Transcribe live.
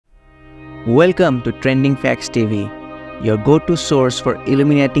Welcome to Trending Facts TV, your go-to source for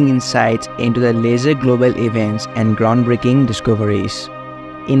illuminating insights into the latest global events and groundbreaking discoveries.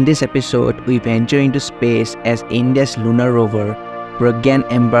 In this episode, we venture into space as India's lunar rover, Pragyan,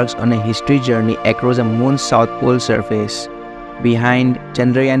 embarks on a history journey across the moon's south pole surface. Behind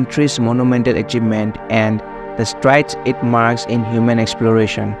Chandrayaan-3's monumental achievement and the strides it marks in human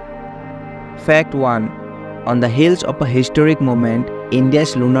exploration. Fact 1. On the heels of a historic moment,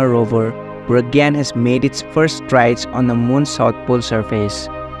 India's lunar rover, Pragyan, has made its first strides on the moon's south pole surface.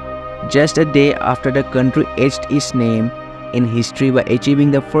 Just a day after the country etched its name in history by achieving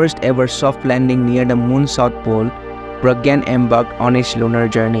the first ever soft landing near the moon's south pole, Pragyan embarked on its lunar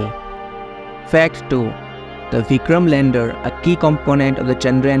journey. Fact 2. The Vikram lander, a key component of the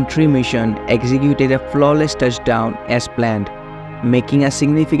Chandrayaan-3 mission, executed a flawless touchdown as planned, making a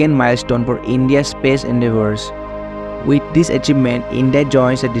significant milestone for India's space endeavors. With this achievement, India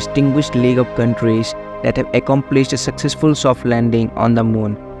joins a distinguished league of countries that have accomplished a successful soft landing on the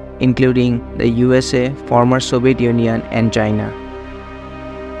moon, including the USA, former Soviet Union, and China.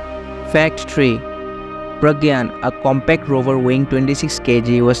 Fact 3. Pragyan, a compact rover weighing 26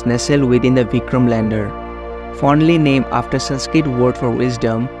 kg, was nestled within the Vikram lander. Fondly named after Sanskrit word for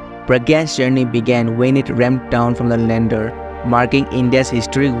wisdom, Pragyan's journey began when it ramped down from the lander, marking India's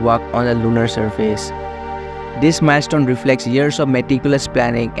historic walk on the lunar surface. This milestone reflects years of meticulous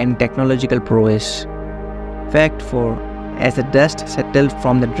planning and technological prowess. Fact 4. As the dust settled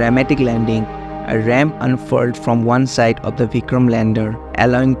from the dramatic landing, a ramp unfurled from one side of the Vikram lander,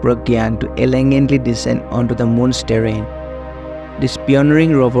 allowing Pragyan to elegantly descend onto the moon's terrain. This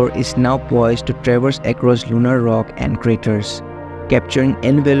pioneering rover is now poised to traverse across lunar rock and craters, capturing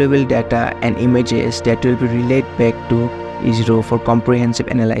invaluable data and images that will be relayed back to ISRO for comprehensive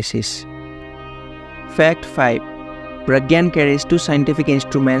analysis. Fact 5. Pragyan carries two scientific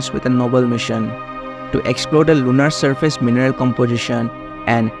instruments with a noble mission: to explore the lunar surface mineral composition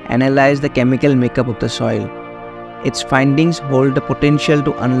and analyze the chemical makeup of the soil. Its findings hold the potential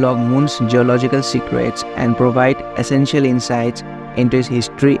to unlock Moon's geological secrets and provide essential insights into its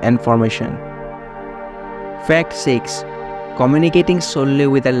history and formation. Fact 6. Communicating solely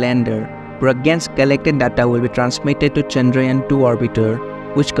with the lander, Pragyan's collected data will be transmitted to Chandrayaan-2 orbiter,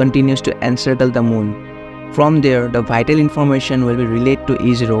 which continues to encircle the moon. From there, the vital information will be relayed to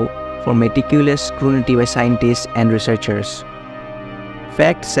ISRO for meticulous scrutiny by scientists and researchers.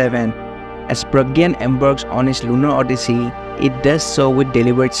 Fact 7. As Pragyan embarks on its lunar odyssey, it does so with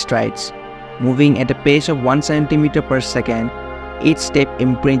deliberate strides. Moving at a pace of 1 cm per second, each step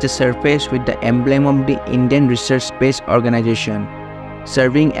imprints the surface with the emblem of the Indian Research Space Organization,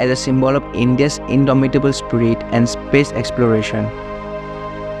 serving as a symbol of India's indomitable spirit and space exploration.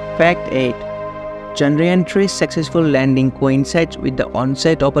 Fact 8. Chandrayaan-3's successful landing coincides with the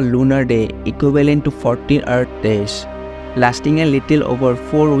onset of a lunar day equivalent to 14 Earth days, lasting a little over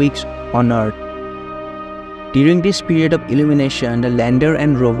 4 weeks on Earth. During this period of illumination, the lander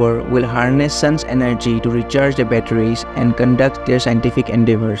and rover will harness sun's energy to recharge the batteries and conduct their scientific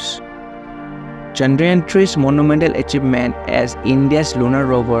endeavors. Chandrayaan-3's monumental achievement as India's lunar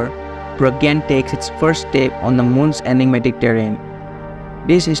rover, Pragyan takes its first step on the moon's enigmatic terrain.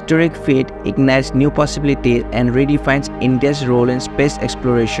 This historic feat ignites new possibilities and redefines India's role in space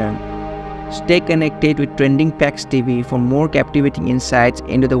exploration. Stay connected with Trending Facts TV for more captivating insights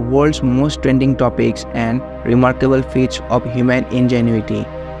into the world's most trending topics and remarkable feats of human ingenuity.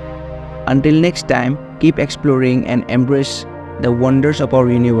 Until next time, keep exploring and embrace the wonders of our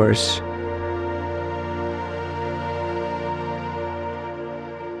universe.